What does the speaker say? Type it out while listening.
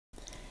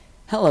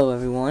Hello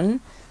everyone.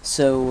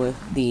 So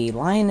the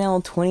Lionel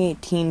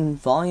 2018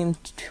 Volume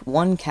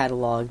 1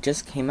 catalog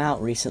just came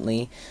out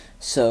recently,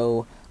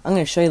 so I'm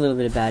going to show you a little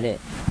bit about it,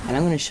 and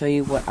I'm going to show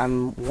you what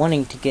I'm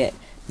wanting to get.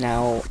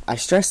 Now, I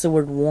stress the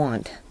word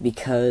want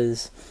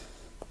because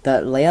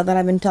the layout that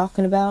I've been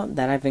talking about,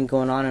 that I've been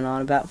going on and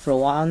on about for a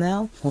while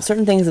now, well,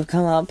 certain things have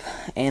come up,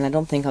 and I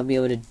don't think I'll be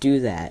able to do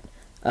that.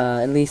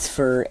 At least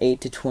for 8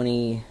 to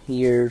 20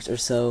 years or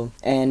so,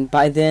 and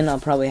by then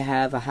I'll probably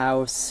have a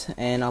house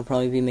and I'll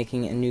probably be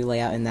making a new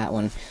layout in that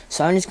one,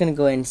 so I'm just going to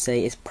go ahead and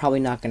say it's probably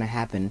not going to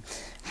happen.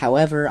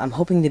 However, I'm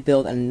hoping to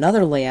build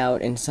another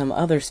layout in some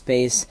other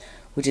space,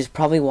 which is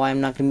probably why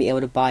I'm not going to be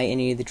able to buy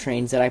any of the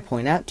trains that I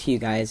point out to you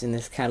guys in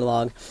this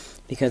catalog,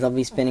 because I'll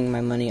be spending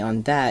my money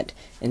on that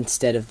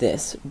instead of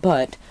this.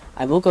 But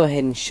I will go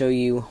ahead and show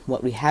you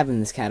what we have in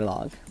this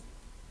catalog.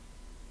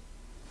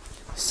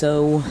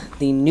 So,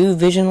 the new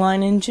Vision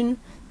Line engine,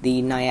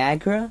 the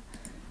Niagara,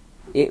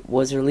 it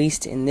was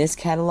released in this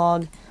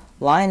catalog.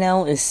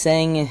 Lionel is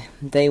saying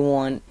they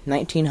want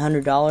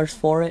 $1,900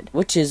 for it,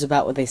 which is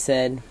about what they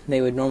said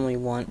they would normally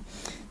want.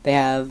 They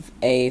have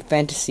a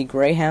Fantasy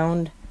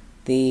Greyhound,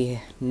 the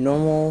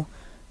normal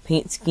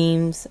paint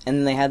schemes, and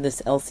then they have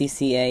this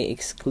LCCA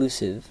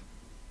exclusive.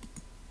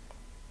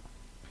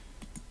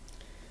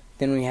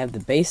 Then we have the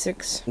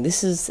basics.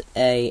 This is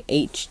a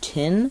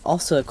H10,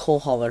 also a coal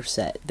hauler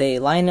set.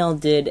 Lionel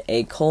did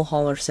a coal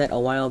hauler set a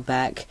while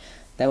back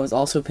that was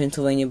also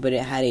Pennsylvania, but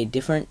it had a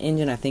different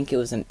engine. I think it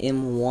was an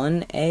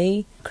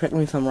M1A. Correct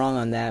me if I'm wrong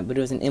on that, but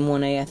it was an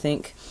M1A, I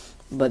think.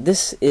 But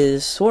this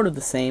is sort of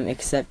the same,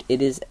 except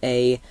it is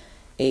a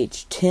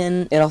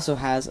H10. It also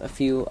has a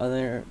few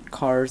other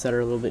cars that are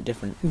a little bit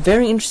different.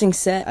 Very interesting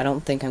set. I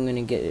don't think I'm going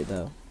to get it,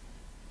 though.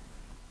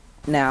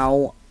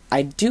 Now,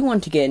 I do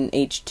want to get an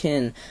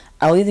H10.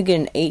 I'll either get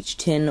an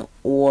H10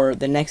 or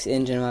the next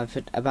engine I'm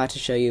about to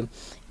show you.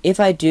 If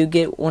I do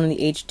get one of the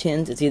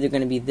H10s, it's either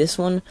going to be this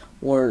one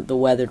or the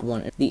weathered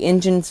one. The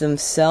engines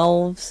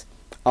themselves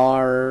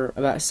are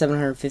about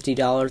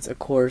 $750. Of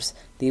course,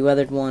 the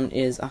weathered one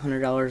is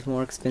 $100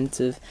 more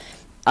expensive.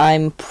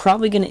 I'm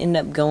probably going to end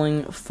up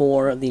going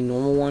for the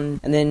normal one.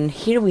 And then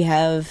here we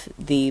have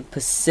the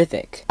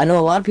Pacific. I know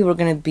a lot of people are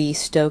going to be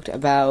stoked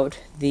about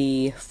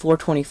the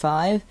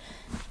 425,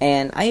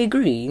 and I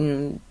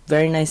agree.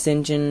 Very nice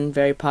engine,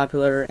 very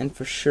popular, and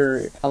for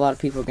sure a lot of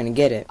people are going to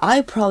get it.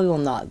 I probably will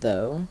not,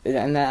 though,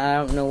 and I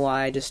don't know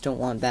why. I just don't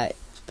want that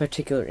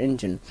particular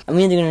engine. I'm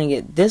either going to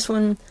get this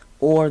one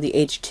or the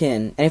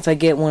H10, and if I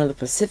get one of the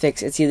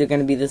Pacifics, it's either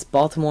going to be this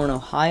Baltimore and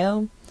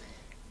Ohio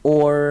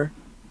or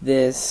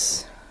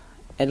this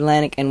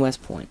Atlantic and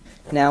West Point.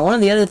 Now, one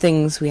of the other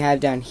things we have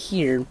down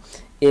here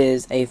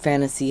is a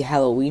fantasy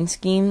Halloween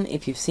scheme.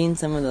 If you've seen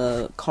some of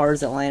the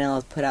cars that Lionel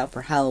has put out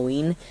for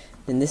Halloween,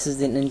 then this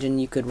is an engine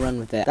you could run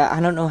with it. I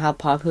don't know how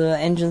popular that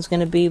engine's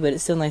going to be, but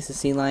it's still nice to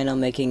see Lionel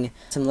making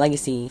some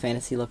legacy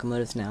fantasy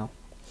locomotives now.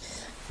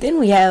 Then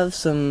we have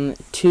some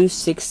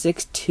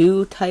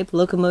 2662 type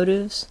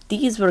locomotives.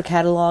 These were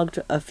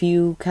cataloged a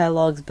few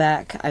catalogs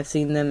back. I've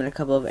seen them in a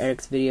couple of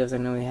Eric's videos. I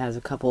know he has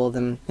a couple of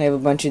them. They have a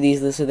bunch of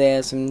these listed. They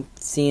have some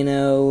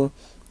CNO,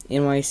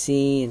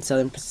 NYC, and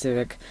Southern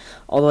Pacific.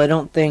 Although I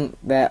don't think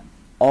that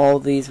all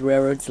these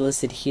railroads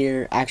listed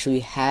here actually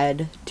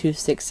had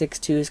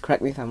 2662s.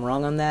 Correct me if I'm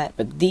wrong on that.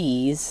 But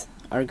these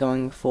are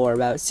going for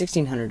about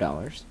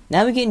 $1,600.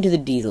 Now we get into the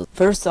diesel.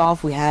 First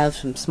off, we have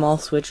some small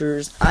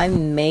switchers. I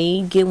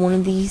may get one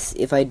of these.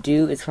 If I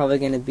do, it's probably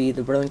going to be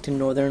the Burlington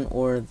Northern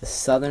or the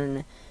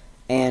Southern.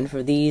 And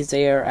for these,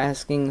 they are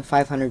asking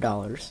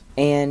 $500.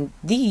 And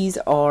these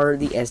are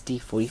the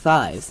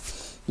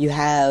SD45s. You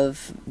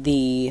have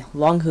the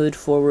long hood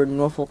forward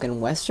Norfolk and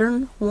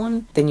Western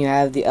one. Then you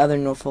have the other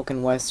Norfolk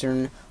and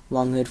Western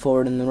long hood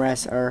forward, and the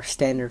rest are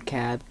standard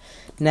cab.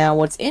 Now,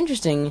 what's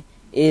interesting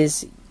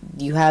is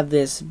you have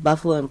this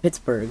Buffalo and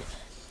Pittsburgh.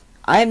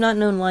 I have not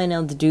known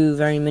Lionel to do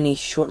very many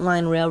short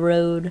line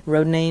road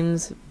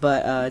names,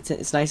 but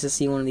it's nice to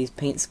see one of these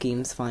paint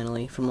schemes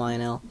finally from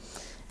Lionel.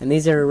 And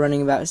these are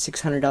running about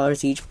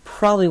 $600 each.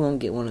 Probably won't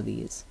get one of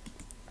these.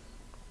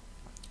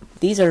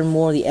 These are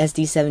more the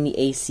SD70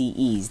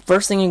 ACEs.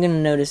 First thing you're going to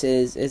notice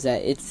is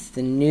that it's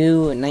the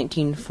new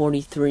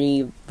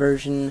 1943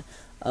 version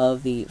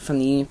of from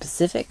the Union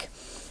Pacific,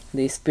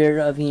 the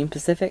Spirit of Union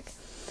Pacific.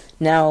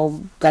 Now,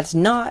 that's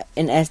not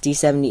an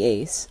SD70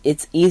 Ace.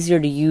 It's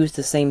easier to use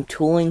the same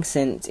tooling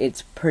since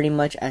it's pretty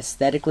much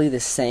aesthetically the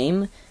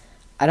same.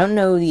 I don't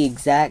know the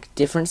exact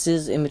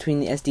differences in between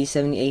the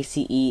SD70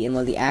 ACE and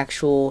what the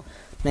actual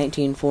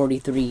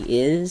 1943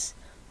 is,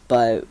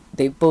 but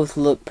they both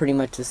look pretty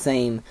much the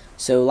same,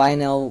 so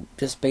Lionel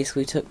just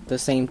basically took the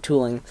same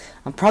tooling.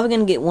 I'm probably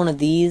going to get one of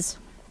these.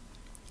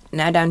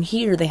 Now down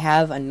here they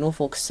have a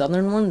Norfolk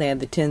Southern one. They have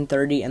the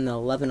 1030 and the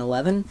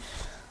 1111.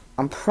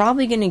 I'm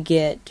probably going to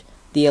get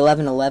the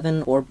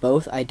 1111 or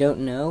both, I don't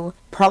know.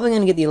 Probably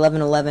going to get the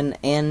 1111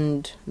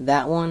 and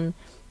that one,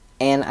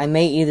 and I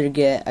may either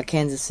get a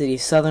Kansas City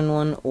Southern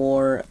one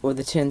or the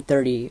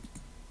 1030.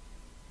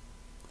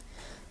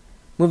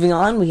 Moving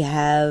on, we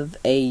have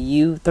a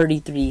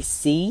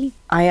U-33C.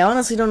 I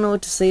honestly don't know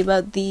what to say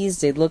about these.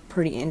 They look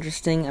pretty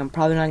interesting. I'm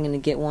probably not going to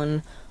get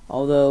one,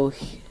 although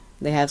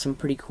they have some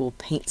pretty cool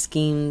paint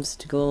schemes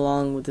to go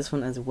along with this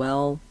one as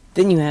well.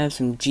 Then you have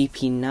some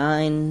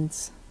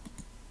GP9s.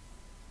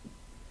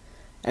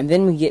 And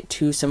then we get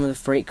to some of the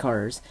freight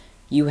cars.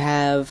 You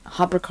have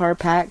hopper car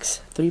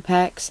packs, 3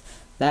 packs,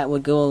 that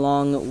would go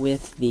along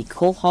with the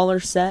coal hauler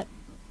set.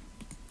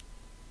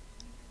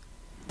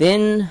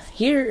 Then,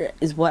 here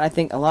is what I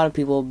think a lot of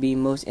people will be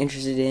most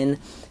interested in,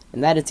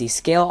 and that is the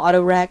scale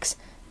auto racks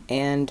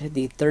and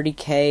the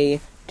 30K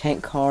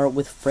tank car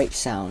with freight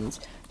sounds.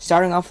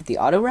 Starting off with the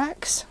auto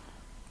racks,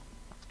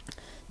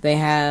 they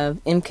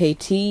have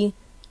MKT,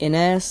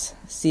 NS,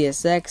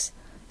 CSX,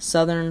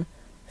 Southern,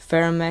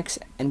 Ferromex,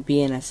 and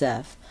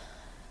BNSF.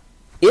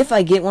 If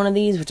I get one of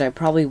these, which I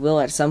probably will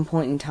at some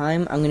point in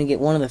time, I'm going to get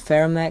one of the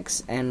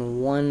Ferromex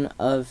and one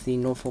of the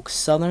Norfolk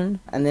Southern.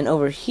 And then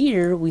over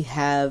here, we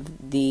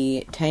have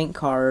the tank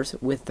cars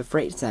with the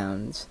freight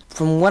sounds.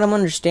 From what I'm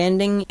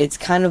understanding, it's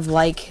kind of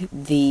like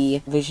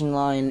the Vision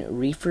Line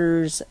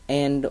reefers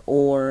and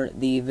or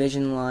the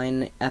Vision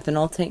Line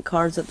ethanol tank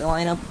cars that the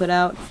Lionel put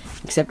out,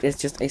 except it's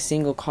just a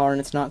single car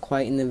and it's not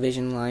quite in the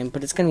Vision Line,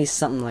 but it's going to be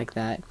something like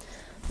that.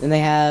 Then they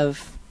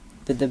have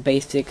the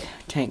basic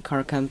tank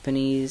car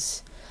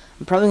companies.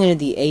 I'm probably going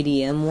to do the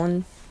ADM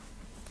one.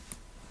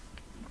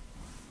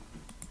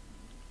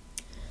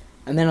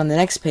 And then on the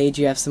next page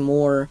you have some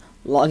more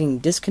logging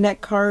disconnect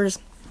cars,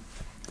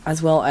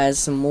 as well as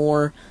some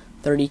more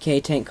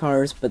 30K tank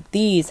cars, but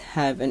these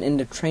have an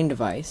end of train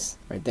device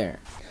right there.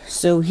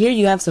 So here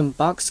you have some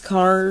box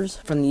cars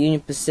from the Union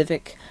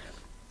Pacific.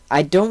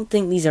 I don't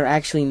think these are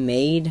actually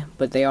made,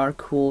 but they are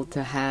cool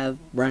to have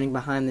running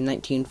behind the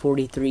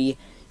 1943.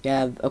 You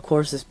have, of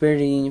course, the Spirit of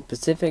the Union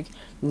Pacific,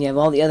 and you have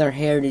all the other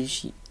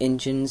heritage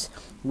engines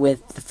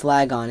with the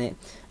flag on it.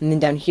 And then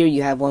down here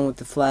you have one with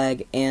the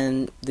flag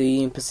and the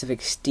Union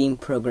Pacific Steam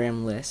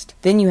Program list.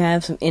 Then you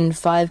have some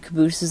N5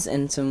 cabooses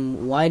and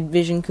some wide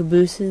vision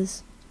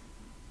cabooses.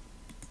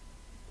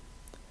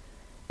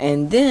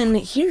 And then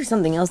here's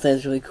something else that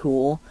is really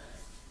cool.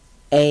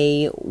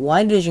 A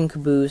wide vision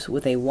caboose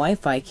with a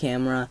Wi-Fi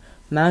camera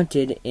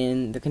mounted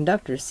in the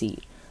conductor's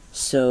seat.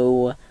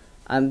 So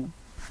I'm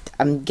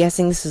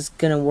guessing this is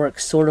going to work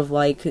sort of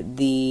like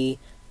the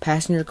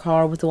passenger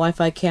car with the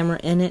Wi-Fi camera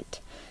in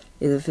it,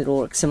 if it'll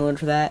work similar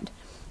to that.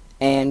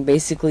 And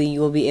basically you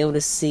will be able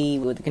to see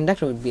what the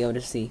conductor would be able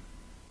to see.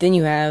 Then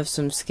you have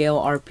some scale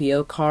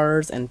RPO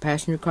cars and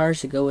passenger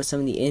cars to go with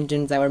some of the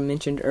engines that were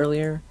mentioned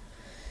earlier.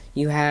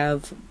 You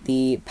have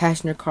the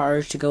passenger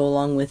cars to go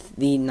along with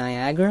the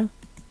Niagara.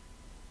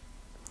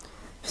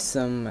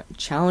 Some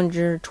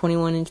Challenger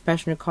 21-inch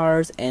passenger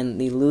cars and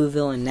the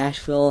Louisville and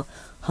Nashville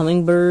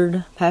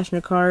Hummingbird passenger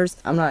cars.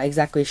 I'm not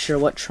exactly sure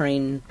what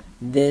train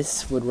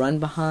this would run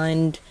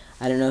behind.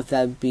 I don't know if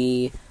that would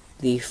be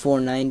the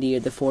 490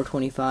 or the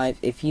 425.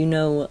 If you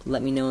know,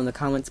 let me know in the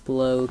comments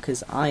below,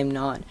 because I'm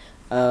not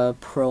a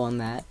pro on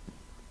that.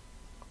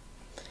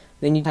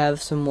 Then you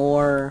have some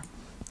more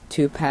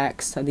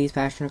 2-packs of these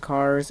passenger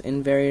cars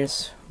in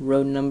various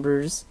road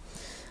numbers,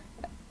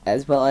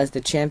 as well as the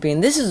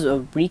Champion. This is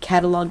a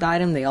recatalogued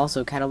item. They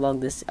also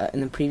cataloged this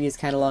in the previous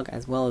catalog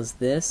as well as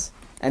this.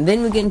 And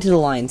then we get into the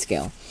line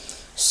scale.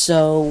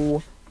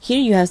 So here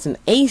you have some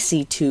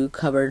AC2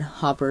 covered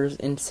hoppers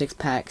in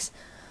 6-packs.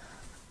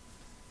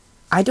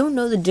 I don't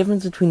know the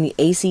difference between the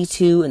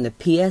AC2 and the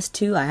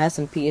PS2. I have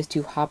some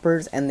PS2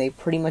 hoppers and they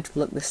pretty much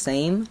look the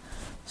same.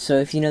 So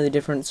if you know the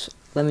difference,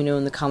 let me know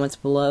in the comments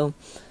below.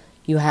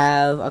 You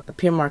have a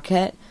Pierre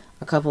Marquette,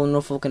 a couple of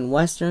Norfolk and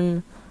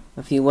Western,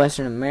 a few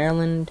Western and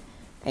Maryland,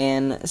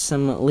 and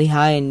some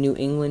Lehigh and New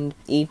England,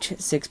 each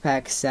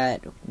 6-pack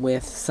set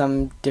with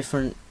some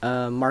different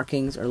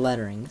markings or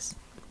letterings.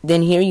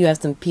 Then here you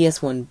have some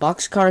PS1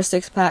 boxcar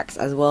 6-packs,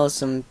 as well as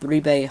some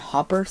 3-bay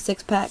hopper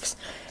 6-packs.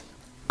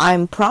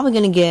 I'm probably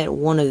gonna get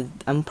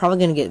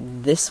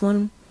this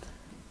one.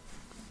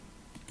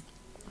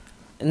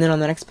 And then on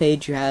the next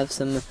page you have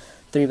some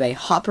 3-bay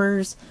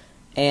hoppers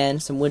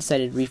and some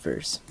wood-sided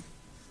reefers.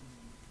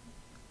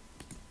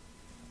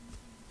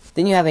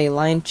 Then you have a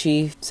Lion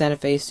Chief Santa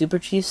Fe Super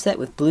Chief set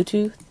with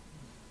Bluetooth.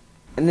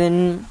 And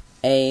then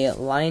a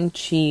Lion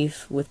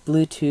Chief with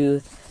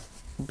Bluetooth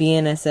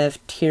BNSF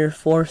Tier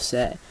 4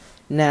 set.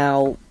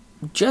 Now,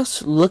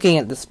 just looking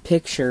at this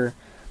picture,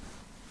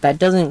 that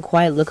doesn't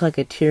quite look like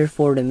a Tier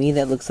 4 to me.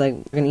 That looks like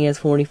an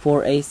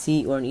ES44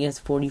 AC or an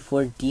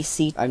ES44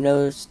 DC. I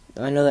know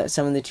that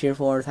some of the Tier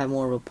 4s have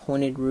more of a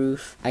pointed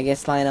roof. I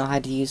guess Lionel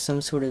had to use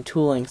some sort of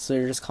tooling, so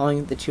they're just calling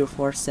it the Tier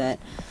 4 set.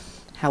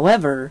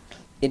 However,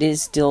 it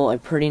is still a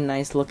pretty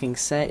nice looking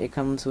set. It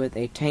comes with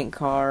a tank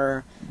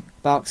car,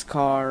 box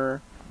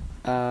car,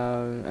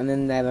 and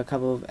then they have a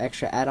couple of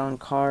extra add-on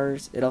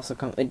cars. It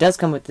does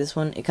come with this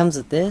one. It comes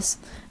with this,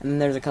 and then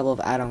there's a couple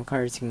of add-on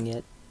cars you can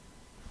get.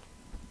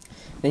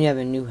 Then you have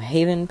a New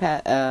Haven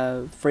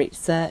freight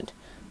set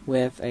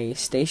with a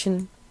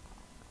station.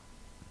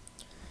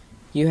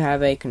 You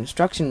have a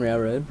construction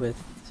railroad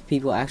with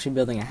people actually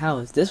building a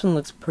house. This one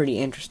looks pretty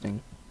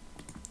interesting.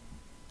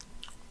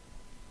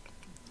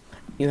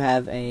 You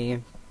have a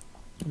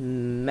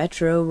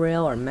Metro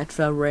Rail or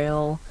Metro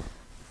Rail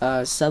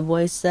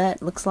subway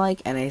set, looks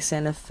like, and a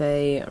Santa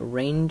Fe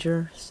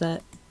Ranger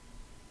set.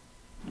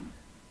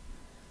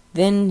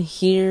 Then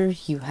here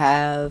you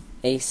have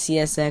a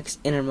CSX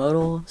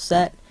Intermodal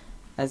set,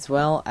 as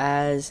well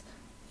as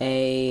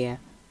a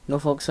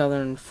Norfolk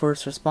Southern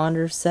First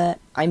Responder set.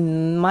 I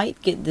might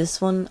get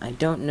this one, I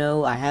don't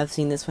know. I have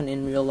seen this one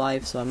in real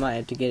life, so I might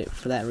have to get it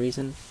for that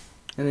reason.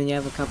 And then you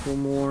have a couple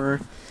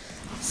more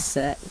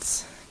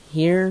sets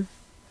here.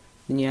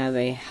 Then you have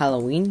a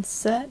Halloween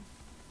set.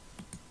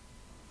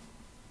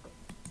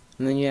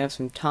 And then you have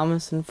some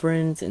Thomas and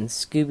Friends and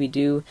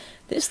Scooby-Doo.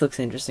 This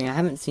looks interesting. I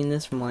haven't seen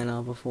this from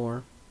Lionel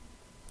before.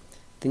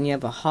 Then you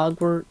have a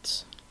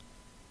Hogwarts,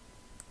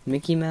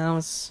 Mickey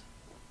Mouse,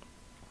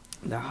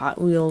 the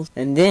Hot Wheels,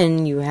 and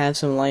then you have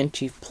some Lion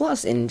Chief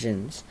Plus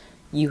engines.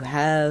 You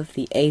have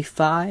the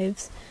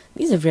A5s.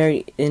 These are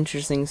very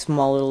interesting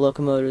small little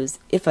locomotives.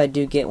 If I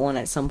do get one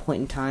at some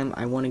point in time,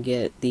 I want to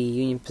get the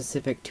Union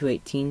Pacific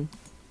 218.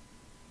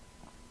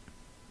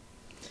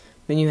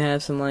 Then you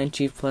have some Lion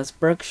Chief Plus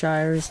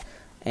Berkshires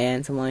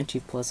and some Lion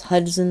Chief Plus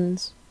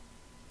Hudsons,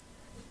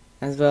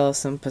 as well as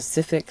some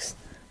Pacifics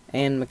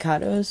and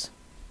Mikados,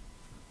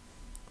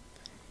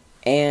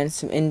 and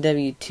some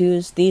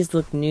NW2s. These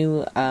look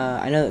new.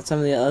 I know that some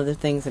of the other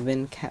things have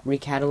been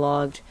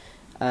recatalogued,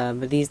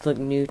 but these look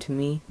new to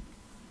me.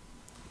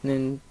 And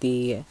then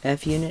the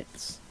F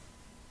units.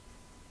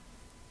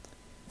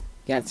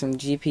 Got some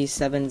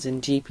GP7s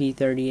and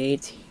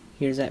GP38s.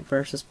 Here's that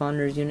First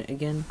Responders unit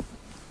again.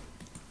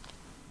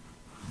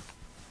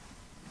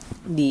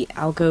 The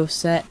Alco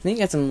set. Then you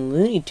got some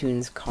Looney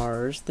Tunes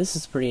cars. This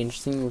is pretty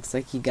interesting. Looks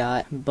like you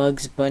got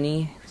Bugs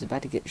Bunny, who's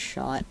about to get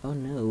shot. Oh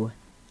no.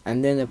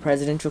 And then the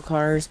presidential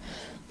cars.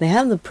 They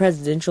have the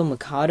presidential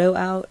Mikado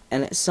out,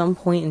 and at some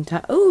point in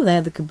time... Oh, they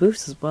have the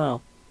caboose as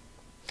well.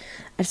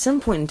 At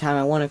some point in time,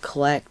 I want to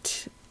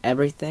collect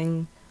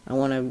everything. I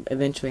want to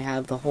eventually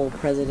have the whole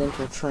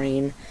presidential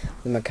train,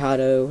 the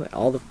Mikado,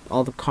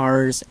 all the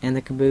cars, and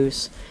the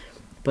caboose.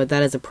 But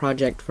that is a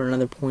project for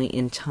another point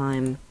in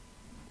time.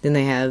 Then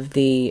they have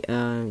the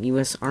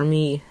U.S.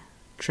 Army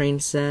train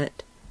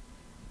set,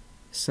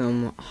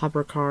 some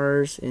hopper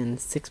cars in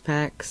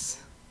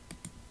 6-packs,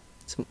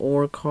 some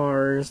ore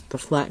cars, the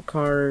flat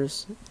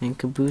cars, and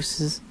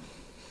cabooses,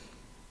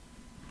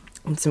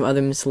 and some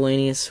other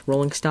miscellaneous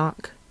rolling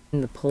stock.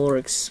 And the Polar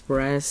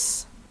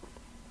Express,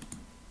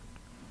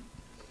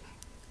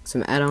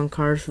 some add-on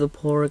cars for the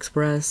Polar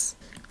Express,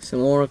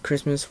 some more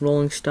Christmas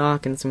rolling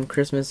stock, and some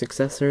Christmas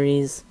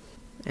accessories.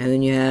 And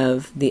then you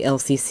have the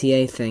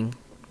LCCA thing.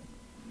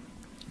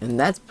 And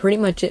that's pretty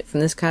much it from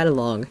this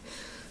catalog.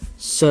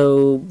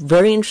 So,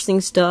 very interesting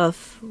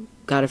stuff.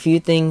 Got a few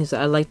things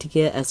I'd like to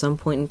get at some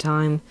point in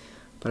time,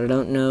 but I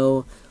don't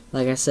know,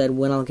 like I said,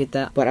 when I'll get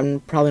that. But I'm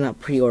probably not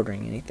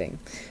pre-ordering anything.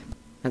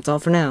 That's all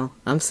for now.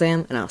 I'm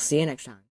Sam, and I'll see you next time.